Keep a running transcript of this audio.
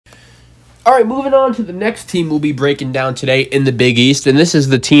All right, moving on to the next team we'll be breaking down today in the Big East, and this is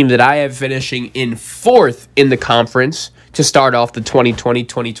the team that I have finishing in fourth in the conference to start off the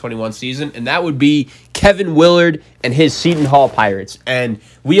 2020-2021 season, and that would be Kevin Willard and his Seton Hall Pirates. And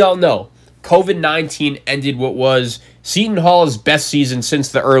we all know COVID-19 ended what was Seton Hall's best season since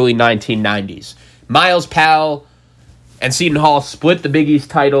the early 1990s. Miles Powell and Seton Hall split the Big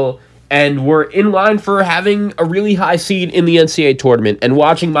East title and were in line for having a really high seed in the NCAA tournament. And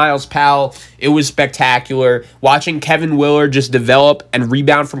watching Miles Powell, it was spectacular. Watching Kevin Willard just develop and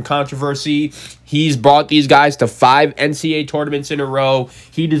rebound from controversy. He's brought these guys to 5 NCAA tournaments in a row.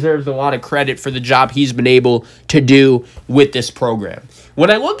 He deserves a lot of credit for the job he's been able to do with this program.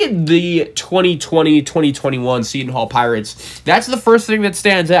 When I look at the 2020-2021 Seton Hall Pirates, that's the first thing that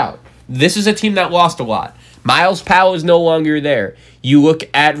stands out. This is a team that lost a lot. Miles Powell is no longer there. You look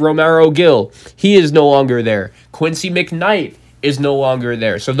at Romero Gill. He is no longer there. Quincy McKnight is no longer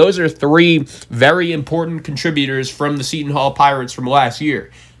there. So those are 3 very important contributors from the Seton Hall Pirates from last year.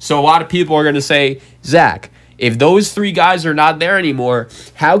 So a lot of people are going to say, Zach, if those 3 guys are not there anymore,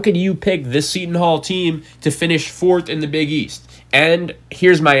 how could you pick this Seton Hall team to finish 4th in the Big East? And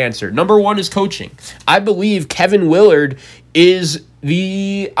here's my answer. Number 1 is coaching. I believe Kevin Willard is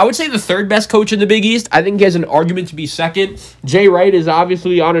the 3rd best coach in the Big East. I think he has an argument to be second. Jay Wright is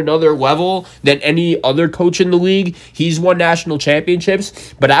obviously on another level than any other coach in the league. He's won national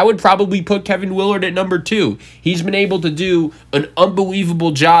championships, but I would probably put Kevin Willard at number 2. He's been able to do an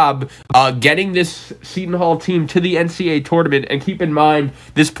unbelievable job getting this Seton Hall team to the NCAA tournament. And keep in mind,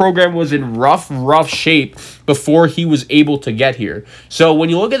 this program was in rough shape before he was able to get here. So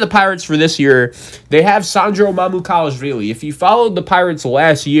when you look at the Pirates for this year, they have Sandro Mamukalashvili. If you followed the Pirates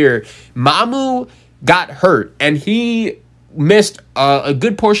last year, Mamu got hurt, and he missed a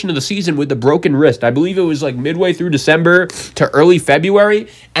good portion of the season with a broken wrist. I believe it was like midway through December to early February,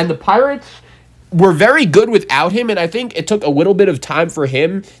 and the Pirates were very good without him, and I think it took a little bit of time for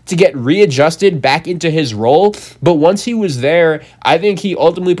him to get readjusted back into his role. But once he was there, I think he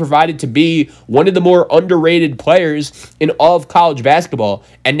ultimately provided to be one of the more underrated players in all of college basketball.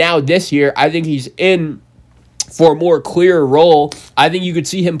 And now this year, I think he's in for a more clear role. I think you could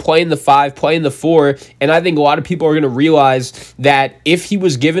see him playing the 5, playing the 4, and I think a lot of people are going to realize that if he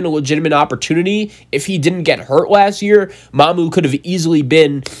was given a legitimate opportunity, if he didn't get hurt last year, Mamu could have easily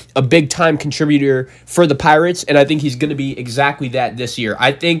been a big-time contributor for the Pirates, and I think he's going to be exactly that this year.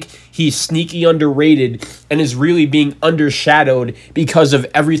 I think he's sneaky underrated and is really being undershadowed because of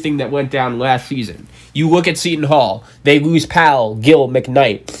everything that went down last season. You look at Seton Hall, they lose Powell, Gill,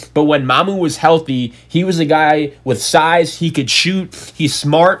 McKnight. But when Mamu was healthy, he was a guy with size, he could shoot, he's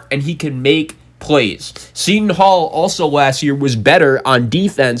smart, and he can make plays. Seton Hall also last year was better on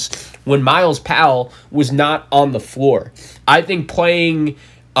defense when Miles Powell was not on the floor. I think playing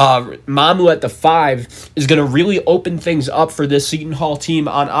Mamu at the 5 is going to really open things up for this Seton Hall team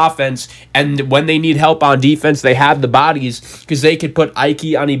on offense, and when they need help on defense, they have the bodies because they could put Ike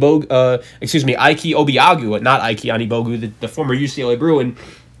Obiagu, not Ike Anibogu, the former UCLA Bruin,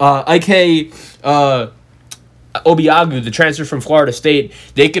 Ike Obiagu, the transfer from Florida State.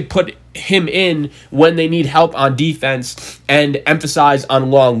 They could put him in when they need help on defense and emphasize on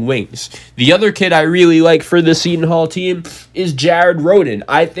long wings. The other kid I really like for the Seton Hall team is Jared Roden.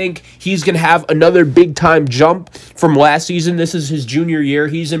 I think he's going to have another big-time jump from last season. This is his junior year.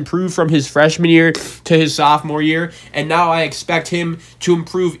 He's improved from his freshman year to his sophomore year, and now I expect him to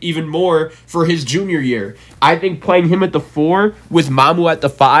improve even more for his junior year. I think playing him at the 4 with Mamu at the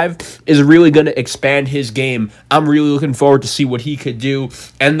 5 is really going to expand his game. I'm really looking forward to see what he could do.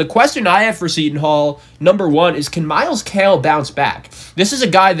 And the question I have for Seton Hall, number 1, is can Miles Cale bounce back? This is a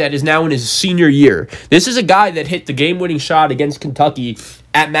guy that is now in his senior year. This is a guy that hit the game-winning shot against Kentucky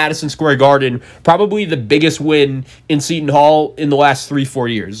at Madison Square Garden, probably the biggest win in Seton Hall in the last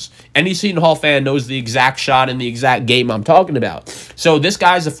 3-4 years. Any Seton Hall fan knows the exact shot and the exact game I'm talking about. So this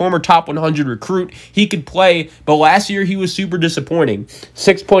guy's a former top 100 recruit. He could play, but last year he was super disappointing.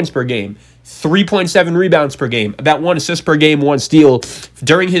 6 points per game. 3.7 rebounds per game, about 1 assist per game, 1 steal.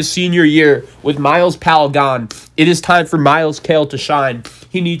 During his senior year, with Miles Powell gone, it is time for Miles Cale to shine.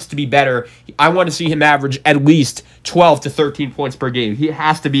 He needs to be better. I want to see him average at least 12 to 13 points per game. He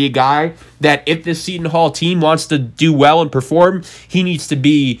has to be a guy that if this Seton Hall team wants to do well and perform, he needs to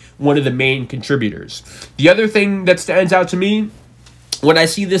be one of the main contributors. The other thing that stands out to me when I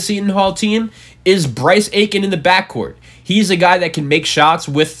see this Seton Hall team is Bryce Aiken in the backcourt. He's a guy that can make shots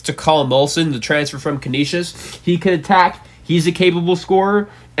with Takal Molson, the transfer from Canisius. He can attack. He's a capable scorer.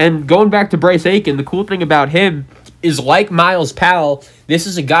 And going back to Bryce Aiken, the cool thing about him is like Miles Powell. This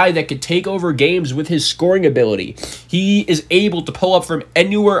is a guy that could take over games with his scoring ability. He is able to pull up from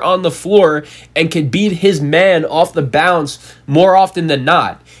anywhere on the floor and can beat his man off the bounce more often than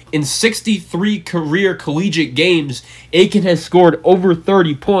not. In 63 career collegiate games, Aiken has scored over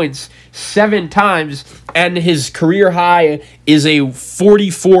 30 points 7 times, and his career high is a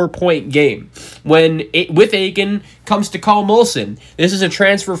 44-point game. With Aiken comes to Call Molson. This is a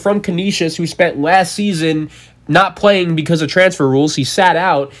transfer from Canisius who spent last season not playing because of transfer rules. He sat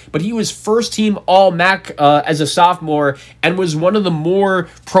out, but he was first-team All-MAC as a sophomore and was one of the more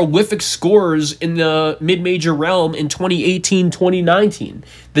prolific scorers in the mid-major realm in 2018-2019.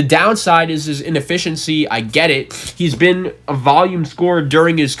 The downside is his inefficiency. I get it. He's been a volume scorer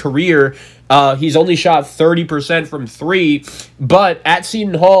during his career. He's only shot 30% from 3, but at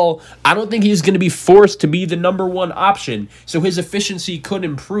Seton Hall, I don't think he's going to be forced to be the number one option, so his efficiency could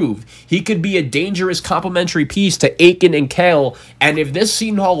improve. He could be a dangerous complementary piece to Aiken and Kale, and if this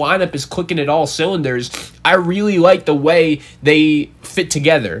Seton Hall lineup is clicking at all cylinders, I really like the way they fit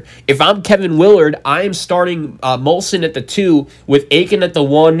together. If I'm Kevin Willard, I am starting Molson at the 2 with Aiken at the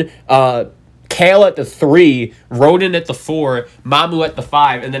 1, Kale at the 3, Roden at the 4, Mamu at the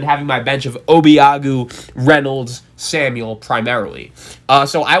 5, and then having my bench of Obiagu, Reynolds, Samuel primarily.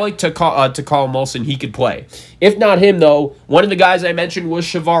 So I like to call Molson. He could play. If not him, though, one of the guys I mentioned was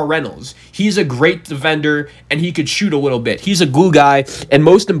Shavar Reynolds. He's a great defender, and he could shoot a little bit. He's a glue guy, and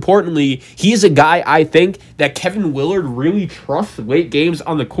most importantly, he's a guy I think that Kevin Willard really trusts late games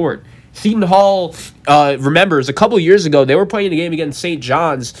on the court. Seton Hall remembers a couple years ago, they were playing a game against St.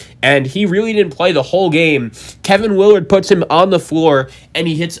 John's, and he really didn't play the whole game. Kevin Willard puts him on the floor, and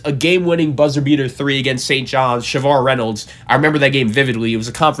he hits a game-winning buzzer-beater 3 against St. John's. Shavar Reynolds, I remember that game vividly. It was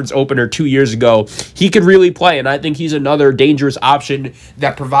a conference opener 2 years ago. He could really play, and I think he's another dangerous option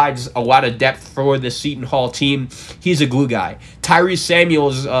that provides a lot of depth for the Seton Hall team. He's a glue guy. Tyrese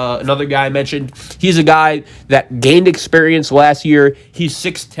Samuels, another guy I mentioned. He's a guy that gained experience last year. He's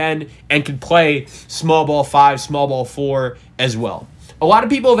 6'10", and can play small ball 5, small ball 4 as well. A lot of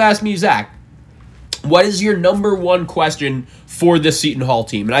people have asked me, Zach, what is your number one question for the Seton Hall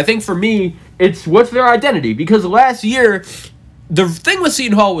team? And I think for me, it's what's their identity? Because last year, the thing with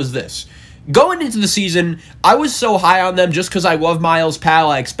Seton Hall was this. Going into the season, I was so high on them just because I love Miles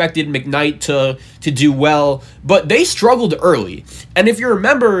Powell. I expected McKnight to do well, but they struggled early. And if you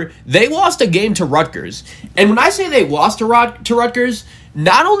remember, they lost a game to Rutgers. And when I say they lost to Rutgers,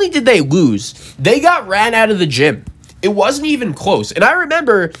 not only did they lose, they got ran out of the gym. It wasn't even close. And I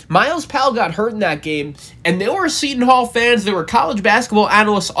remember Miles Powell got hurt in that game, and there were Seton Hall fans, there were college basketball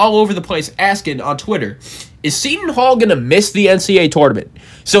analysts all over the place asking on Twitter, is Seton Hall going to miss the NCAA tournament?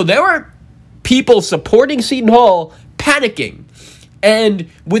 So there were people supporting Seton Hall panicking. And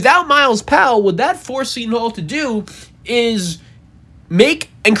without Miles Powell, what that forced Seton Hall to do is make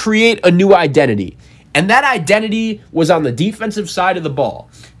and create a new identity. And that identity was on the defensive side of the ball.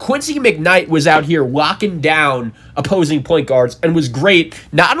 Quincy McKnight was out here locking down opposing point guards and was great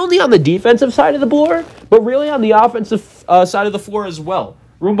not only on the defensive side of the floor, but really on the offensive side of the floor as well.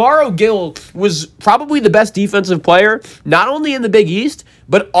 Romaro Gill was probably the best defensive player, not only in the Big East,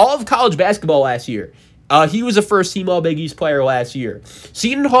 but all of college basketball last year. He was a first-team All-Big East player last year.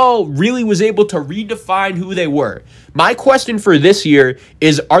 Seton Hall really was able to redefine who they were. My question for this year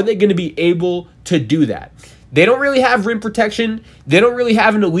is, are they going to be able to do that? They don't really have rim protection. They don't really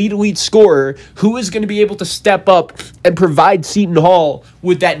have an elite scorer who is going to be able to step up and provide Seton Hall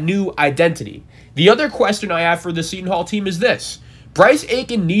with that new identity. The other question I have for the Seton Hall team is this. Bryce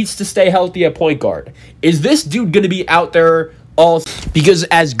Aiken needs to stay healthy at point guard. Is this dude going to be out there all? Because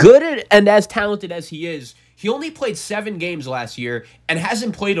as good and as talented as he is, he only played 7 games last year and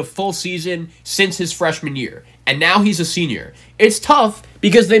hasn't played a full season since his freshman year. And now he's a senior. It's tough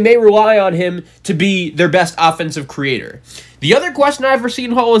because they may rely on him to be their best offensive creator. The other question I have for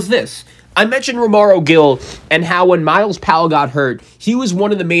Seton Hall is this. I mentioned Romaro Gill and how when Miles Powell got hurt, he was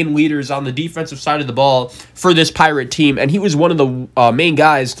one of the main leaders on the defensive side of the ball for this Pirate team, and he was one of the main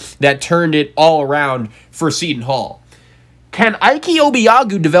guys that turned it all around for Seton Hall. Can Ike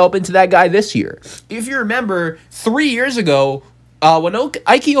Obiagu develop into that guy this year? If you remember, 3 years ago, when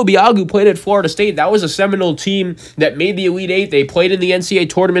Ike Obiagu played at Florida State, that was a Seminole team that made the Elite Eight. They played in the NCAA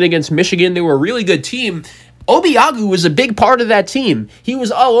tournament against Michigan. They were a really good team. Obiagu was a big part of that team. He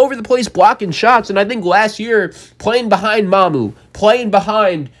was all over the place blocking shots, and I think last year, playing behind Mamu, playing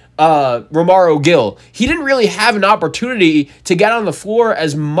behind Romaro Gill, he didn't really have an opportunity to get on the floor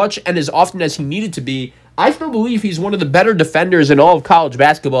as much and as often as he needed to be I still believe he's one of the better defenders in all of college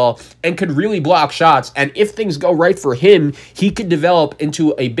basketball and could really block shots. And if things go right for him, he could develop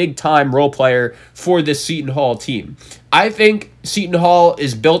into a big-time role player for this Seton Hall team. I think Seton Hall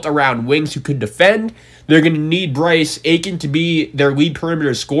is built around wings who could defend. They're going to need Bryce Aiken to be their lead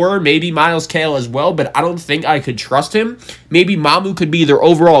perimeter scorer, maybe Miles Kale as well, but I don't think I could trust him. Maybe Mamu could be their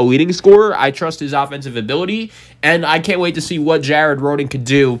overall leading scorer. I trust his offensive ability, and I can't wait to see what Jared Rhoden could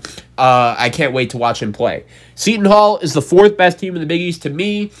do. I can't wait to watch him play. Seton Hall is the fourth best team in the Big East to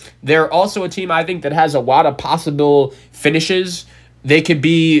me. They're also a team I think that has a lot of possible finishes. They could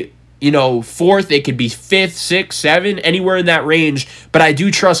be fourth, they could be fifth, sixth, seven, anywhere in that range. But I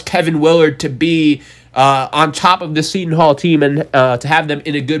do trust Kevin Willard to be on top of the Seton Hall team and to have them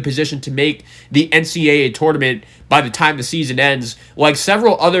in a good position to make the NCAA tournament by the time the season ends. Like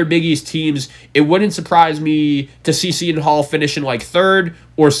several other Big East teams, it wouldn't surprise me to see Seton Hall finish in like third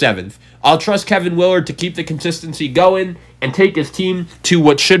or seventh. I'll trust Kevin Willard to keep the consistency going and take his team to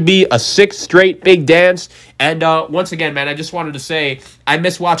what should be a sixth straight big dance. And once again, man, I just wanted to say I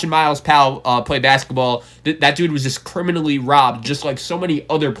miss watching Miles Powell play basketball. That dude was just criminally robbed, just like so many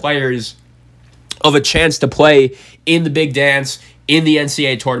other players, of a chance to play in the big dance in the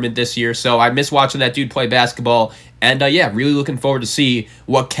NCAA tournament this year. So I miss watching that dude play basketball. And really looking forward to see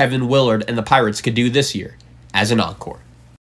what Kevin Willard and the Pirates could do this year as an encore.